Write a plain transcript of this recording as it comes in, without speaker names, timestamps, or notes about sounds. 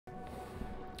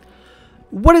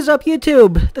What is up,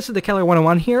 YouTube? This is the Keller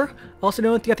 101 here, also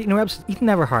known as the Interwebs, Ethan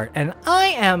Everhart, and I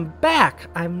am back!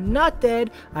 I'm not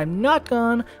dead, I'm not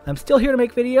gone, I'm still here to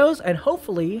make videos, and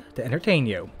hopefully to entertain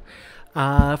you.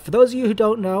 For those of you who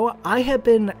don't know, I have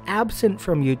been absent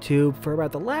from YouTube for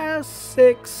about the last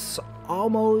 6,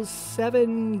 almost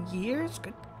 7 years?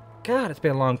 Good God, it's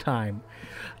been a long time.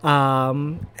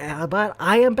 But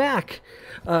I am back.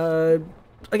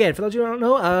 Again, for those of you who don't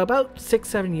know, about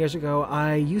 6-7 years ago,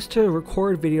 I used to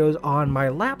record videos on my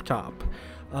laptop.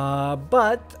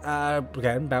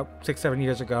 Again, about 6-7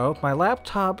 years ago, my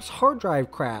laptop's hard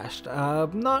drive crashed.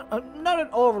 Not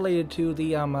at all related to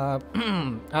the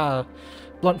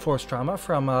blunt force trauma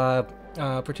from a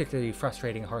particularly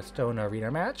frustrating Hearthstone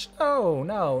arena match. No,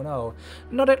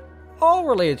 not at all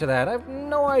related to that. I have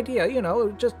no idea. You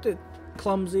know, just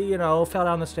clumsy. You know, fell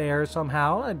down the stairs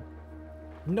somehow.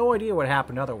 No idea what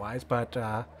happened otherwise, but,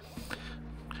 what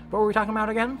were we talking about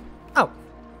again? Oh,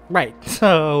 right.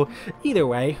 So, either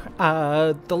way,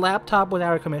 the laptop was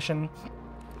out of commission,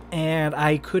 and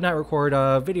I could not record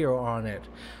a video on it.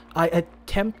 I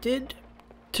attempted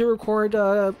to record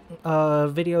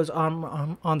videos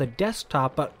on the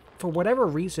desktop, but for whatever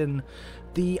reason,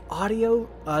 the audio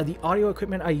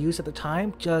equipment I used at the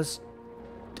time just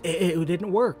it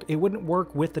didn't work. It wouldn't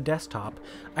work with the desktop.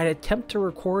 I'd attempt to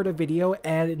record a video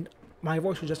and my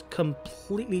voice was just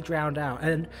completely drowned out.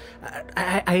 And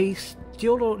I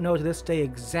still don't know to this day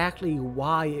exactly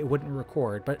why it wouldn't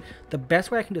record. But the best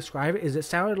way I can describe it is it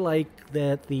sounded like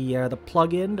that the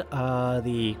plugin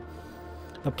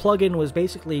was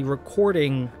basically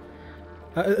recording.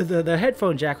 The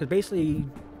headphone jack was basically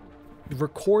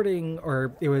recording,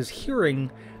 or it was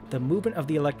hearing the movement of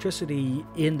the electricity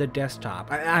in the desktop.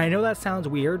 I know that sounds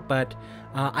weird, but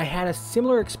I had a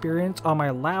similar experience on my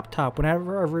laptop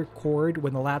whenever I record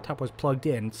when the laptop was plugged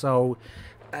in. So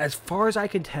as far as I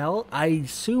could tell, I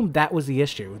assumed that was the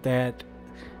issue, that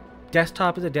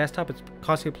desktop is a desktop, it's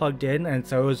constantly plugged in, and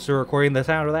so it was recording the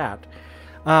sound of that.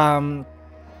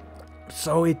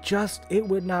 So it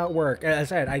would not work.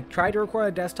 As I said, I tried to record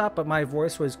a desktop, but my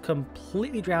voice was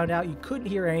completely drowned out. You couldn't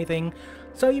hear anything.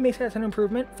 So you may say that's an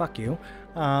improvement. Fuck you.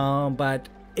 But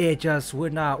it just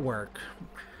would not work.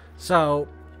 So,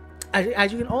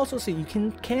 as you can also see, you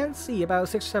can see about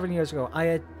 6 or 7 years ago, I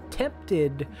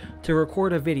attempted to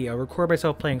record a video, record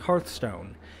myself playing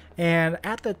Hearthstone. And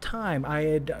at the time,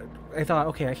 I thought,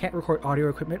 okay, I can't record audio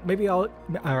equipment.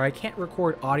 I can't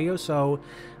record audio, so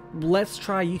let's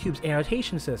try YouTube's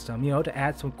annotation system, you know, to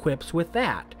add some quips with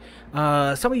that.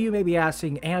 Some of you may be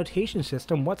asking, annotation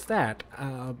system, what's that?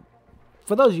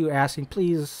 For those of you asking,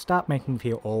 please stop making me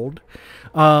feel old.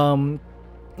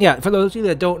 Yeah, for those of you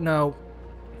that don't know,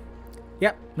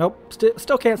 yep, nope,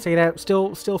 still can't say that,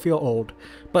 still feel old.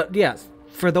 But yes,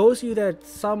 for those of you that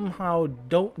somehow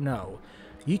don't know,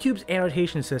 YouTube's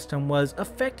annotation system was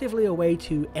effectively a way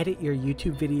to edit your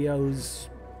YouTube videos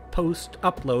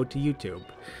post-upload to YouTube.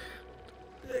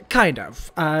 Kind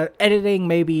of. Editing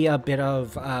may be a bit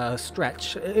of a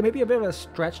stretch. It may be a bit of a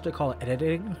stretch to call it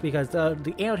editing, because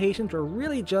the annotations were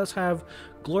really just have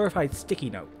glorified sticky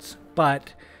notes,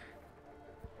 but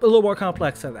a little more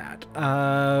complex than that.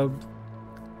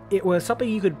 It was something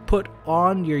you could put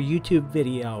on your YouTube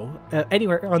video,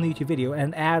 anywhere on the YouTube video,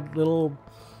 and add little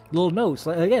notes,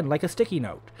 again, like a sticky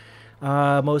note.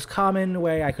 Most common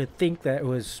way I could think that it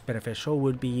was beneficial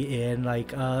would be in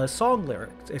like song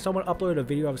lyrics. If someone uploaded a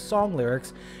video of song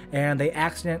lyrics and they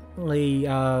accidentally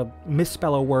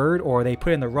misspell a word or they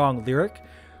put in the wrong lyric,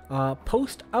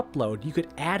 post-upload you could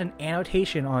add an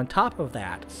annotation on top of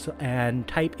that and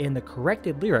type in the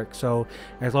corrected lyric. So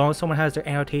as long as someone has their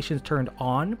annotations turned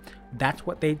on, that's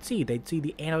what they'd see. They'd see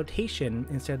the annotation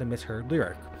instead of the misheard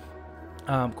lyric.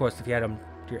 Of course, if you had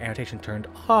your annotation turned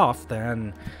off,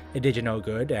 then it did you no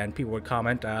good, and people would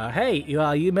comment, hey,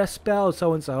 you misspelled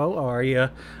so-and-so,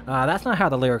 or that's not how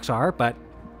the lyrics are. But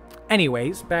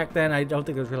anyways, back then I don't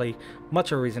think there was really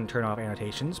much of a reason to turn off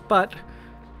annotations. But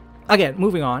again,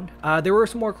 moving on, there were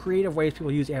some more creative ways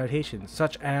people use annotations,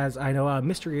 such as, I know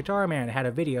Mr. Guitar Man had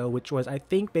a video which was, I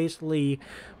think, basically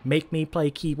make me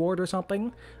play keyboard or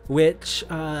something, which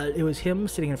it was him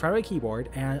sitting in front of a keyboard,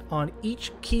 and on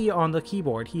each key on the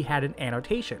keyboard he had an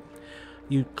annotation.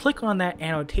 You'd click on that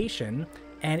annotation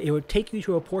and it would take you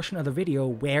to a portion of the video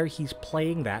where he's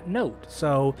playing that note.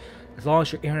 So as long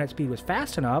as your internet speed was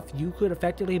fast enough, you could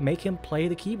effectively make him play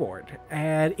the keyboard,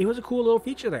 and it was a cool little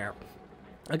feature there.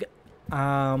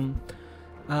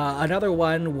 Another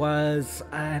one was,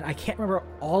 and I can't remember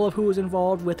all of who was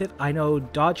involved with it. I know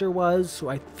Dodger was, who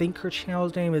I think her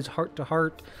channel's name is Heart to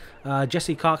Heart.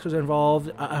 Jesse Cox was involved.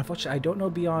 Unfortunately, I don't know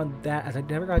beyond that, as I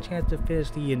never got a chance to finish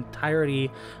the entirety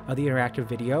of the interactive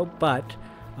video. But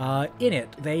in it,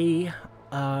 it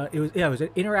was an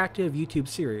interactive YouTube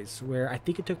series where I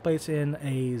think it took place in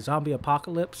a zombie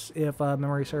apocalypse, if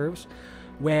memory serves,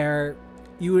 where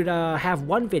you would have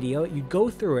one video, you'd go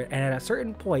through it, and at a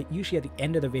certain point, usually at the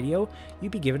end of the video,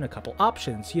 you'd be given a couple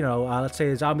options. You know, let's say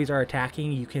the zombies are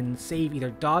attacking, you can save either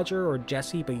Dodger or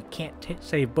Jesse, but you can't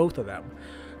save both of them.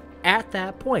 At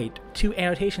that point, 2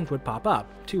 annotations would pop up,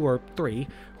 2 or 3.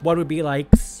 One would be like,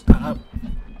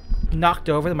 knocked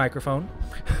over the microphone.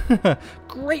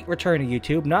 Great return to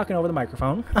YouTube, knocking over the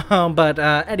microphone.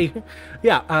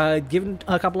 Given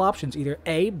a couple options, either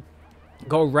A,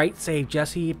 go right, save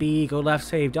Jesse, B, go left,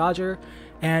 save Dodger,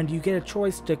 and you get a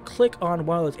choice to click on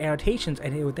one of those annotations,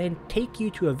 and it would then take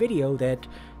you to a video that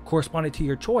corresponded to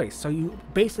your choice. So you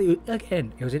basically,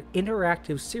 again, it was an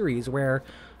interactive series where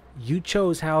you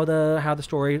chose how the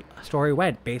story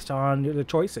went based on the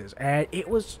choices, and it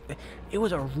was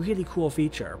a really cool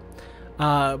feature.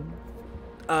 The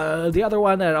other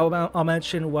one that I'll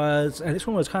mention was, and this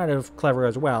one was kind of clever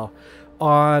as well,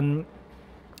 on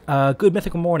Good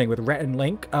Mythical Morning with Rhett and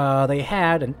Link. They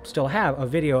had and still have a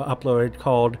video uploaded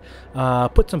called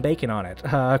Put Some Bacon on It.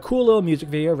 Cool little music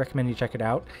video, recommend you check it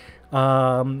out.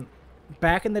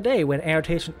 Back in the day when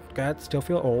annotation, God, still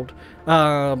feel old.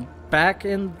 Back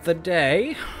in the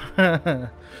day,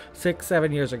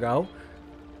 6-7 years ago,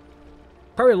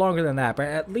 probably longer than that, but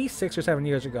at least 6 or 7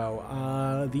 years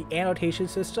ago, the annotation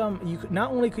system, you could,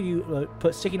 not only could you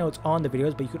put sticky notes on the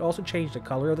videos, but you could also change the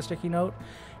color of the sticky note.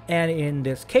 And in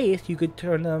this case, you could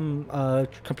turn them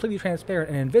completely transparent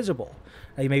and invisible.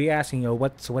 You may be asking,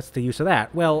 what's the use of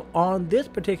that? Well, on this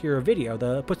particular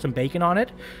video, Put Some Bacon on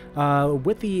It,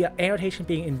 with the annotation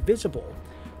being invisible,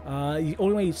 the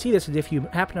only way you see this is if you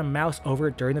happen to mouse over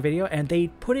it during the video, and they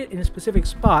put it in specific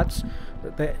spots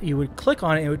that you would click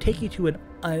on it, and it would take you to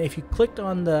if you clicked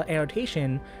on the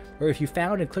annotation, or if you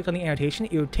found and clicked on the annotation,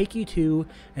 it would take you to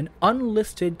an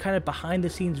unlisted kind of behind the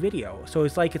scenes video. So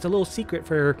it's like it's a little secret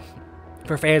for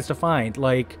fans to find.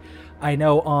 Like, I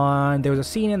know there was a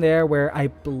scene in there where I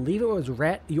believe it was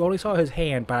Rhett. You only saw his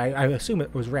hand, but I assume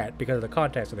it was Rhett because of the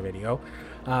context of the video.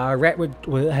 Rhett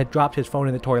had dropped his phone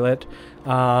in the toilet,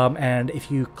 and if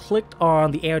you clicked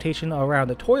on the annotation around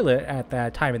the toilet at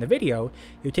that time in the video,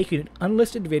 it would take you to an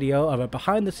unlisted video of a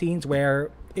behind the scenes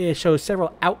where it shows several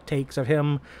outtakes of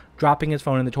him dropping his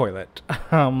phone in the toilet.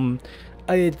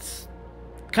 It's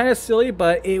kind of silly,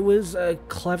 but it was a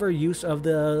clever use of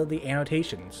the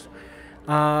annotations.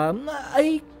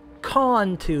 A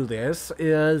con to this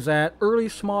is that early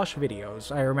Smosh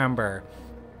videos, I remember,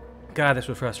 God, this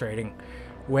was frustrating,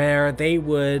 where they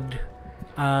would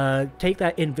take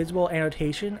that invisible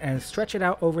annotation and stretch it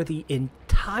out over the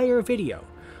entire video.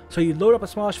 So you load up a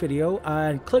Smosh video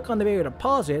and click on the video to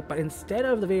pause it, but instead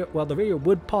of the video, well, the video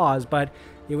would pause, but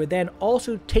it would then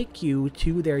also take you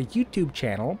to their YouTube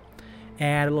channel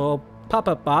and a little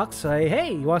pop-up box say,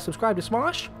 hey, you want to subscribe to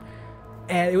Smosh?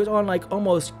 And it was on like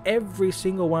almost every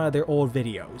single one of their old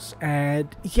videos.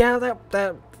 And yeah,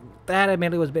 that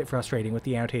admittedly was a bit frustrating with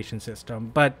the annotation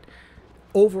system, but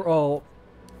overall,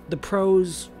 the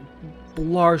pros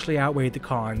largely outweighed the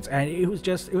cons, and it was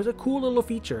a cool little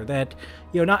feature that,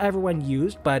 not everyone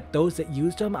used, but those that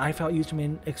used them, I felt used them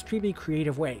in extremely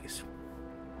creative ways.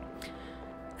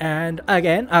 And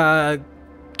again,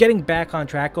 getting back on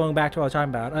track, going back to what I was talking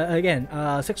about, again,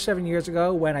 6 or 7 years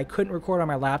ago when I couldn't record on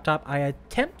my laptop, I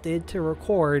attempted to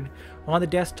record on the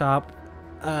desktop,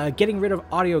 getting rid of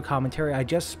audio commentary. I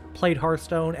just played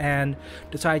Hearthstone and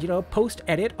decided,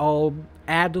 post-edit, I'll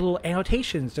add little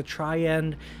annotations to try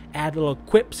and add little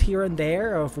quips here and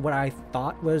there of what I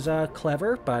thought was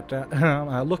clever, but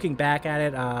looking back at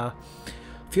it,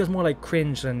 feels more like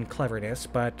cringe than cleverness,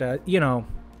 but,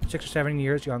 6 or 7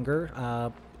 years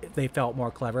younger, they felt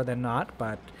more clever than not,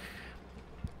 but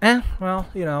well,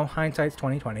 hindsight's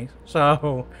 20/20.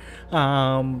 So,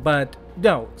 but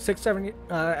no, 6-7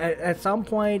 at some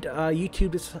point,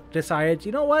 YouTube decided,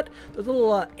 you know what, those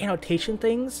little annotation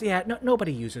things, yeah,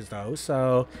 nobody uses those,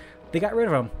 so they got rid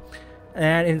of them,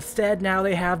 and instead now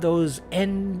they have those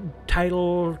end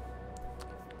title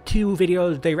 2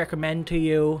 videos they recommend to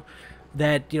you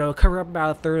that cover up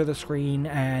about a third of the screen,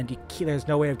 and there's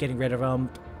no way of getting rid of them.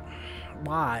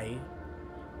 Why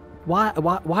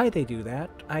they do that?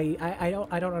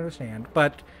 I don't understand.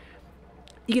 But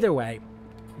either way,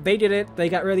 they did it. They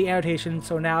got rid of the annotation,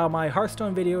 so now my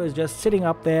Hearthstone video is just sitting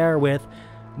up there with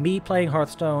me playing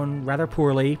Hearthstone rather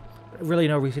poorly, really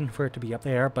no reason for it to be up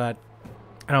there, but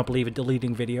I don't believe in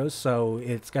deleting videos, so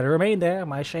it's got to remain there.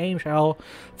 My shame shall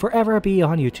forever be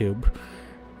on YouTube.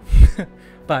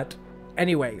 But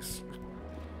anyways,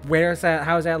 where's that?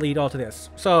 How does that lead all to this?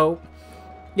 So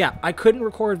yeah, I couldn't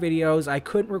record videos, I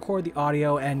couldn't record the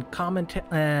audio, and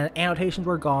annotations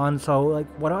were gone, so like,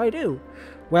 what do I do?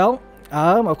 Well,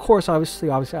 of course, obviously,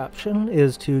 the obvious option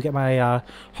is to get my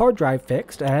hard drive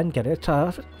fixed and get it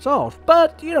solved.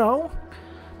 But, you know,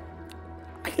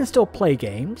 I can still play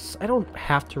games. I don't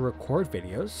have to record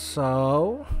videos,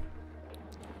 so...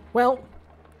 Well,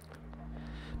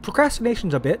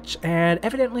 procrastination's a bitch, and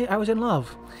evidently I was in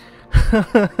love.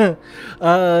 Fast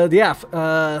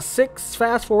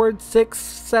forward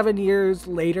 6-7 years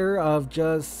later of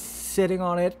just sitting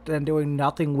on it and doing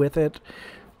nothing with it.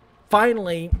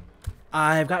 Finally,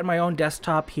 I've gotten my own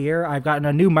desktop here. I've gotten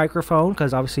a new microphone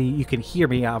because obviously you can hear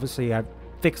me. Obviously, I've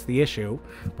fixed the issue.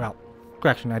 Well,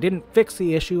 correction, I didn't fix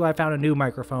the issue. I found a new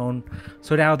microphone,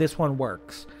 so now this one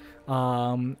works.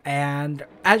 And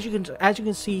as you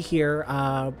can see here,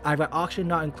 I've got Auction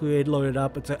Not Included loaded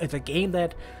up. It's a game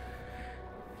that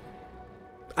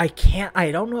I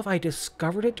don't know if I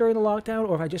discovered it during the lockdown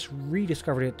or if I just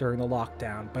rediscovered it during the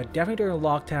lockdown, but definitely during the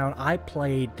lockdown I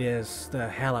played the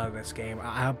hell out of this game.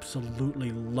 I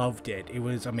absolutely loved it. It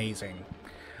was amazing.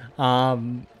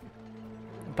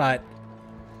 But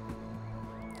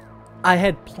I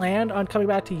had planned on coming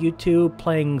back to YouTube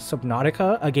playing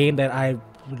Subnautica, a game that I'm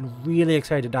really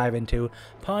excited to dive into.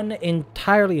 Pun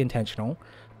entirely intentional,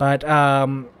 but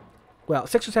well,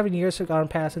 6 or 7 years have gone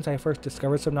past since I first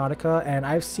discovered Subnautica, and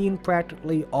I've seen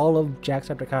practically all of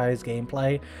Jacksepticeye's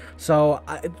gameplay, so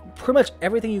pretty much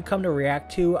everything you come to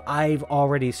react to, I've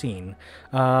already seen.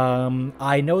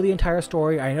 I know the entire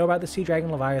story. I know about the Sea Dragon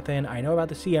Leviathan, I know about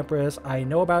the Sea Empress, I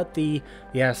know about the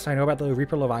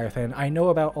Reaper Leviathan, I know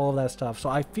about all of that stuff, so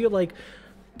I feel like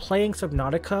playing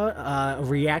Subnautica,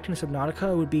 reacting to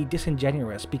Subnautica would be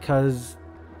disingenuous, because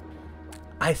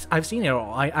I've seen it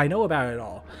all. I know about it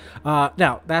all.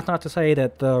 Now, that's not to say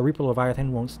that the Reaper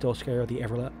Leviathan won't still scare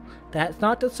the That's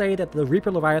not to say that the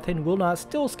Reaper Leviathan will not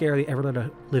still scare the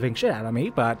ever-living shit out of me,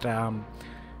 but,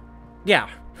 yeah.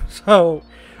 So,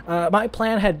 my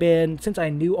plan had been, since I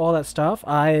knew all that stuff,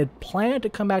 I had planned to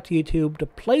come back to YouTube to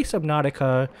play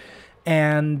Subnautica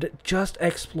and just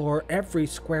explore every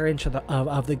square inch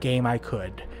of the game I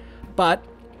could. But,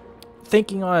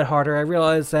 thinking on it harder, I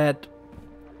realized that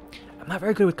I'm not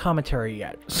very good with commentary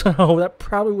yet, so that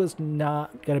probably was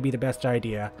not going to be the best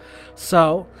idea.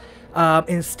 So,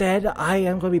 instead, I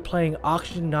am going to be playing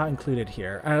Auction Not Included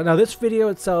here. Now, this video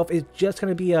itself is just going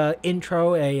to be an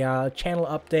intro, a channel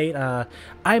update.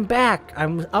 I'm back!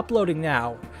 I'm uploading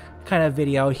now kind of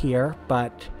video here,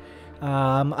 but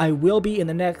I will be in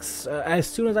the next... as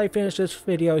soon as I finish this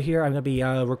video here, I'm going to be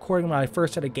recording my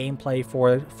first set of gameplay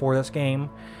for this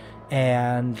game.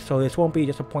 And so this won't be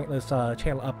just a pointless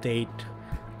channel update.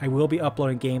 I will be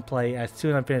uploading gameplay as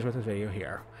soon as I'm finished with this video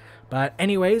here. But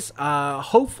anyways,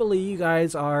 hopefully you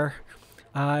guys are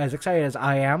as excited as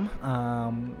I am.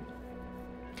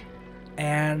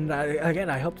 And again,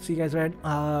 I hope to see you guys around.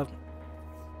 I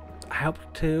hope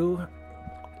to...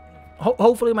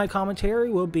 hopefully my commentary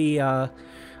will be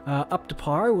up to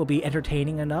par, will be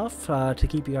entertaining enough to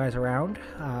keep you guys around.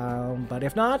 But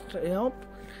if not, you know...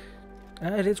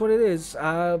 it is what it is,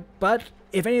 but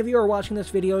if any of you are watching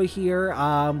this video here,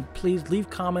 please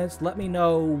leave comments, let me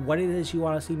know what it is you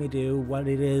want to see me do, what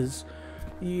it is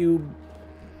yeah,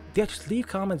 just leave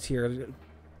comments here,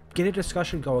 get a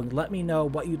discussion going, let me know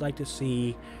what you'd like to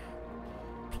see,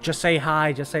 just say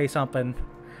hi, just say something.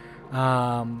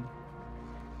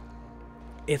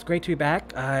 It's great to be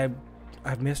back.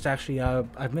 I've missed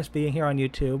being here on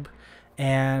YouTube,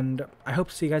 and I hope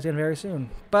to see you guys again very soon,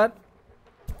 but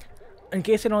in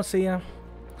case I don't see you,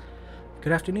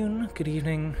 good afternoon, good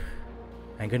evening,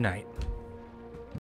 and good night.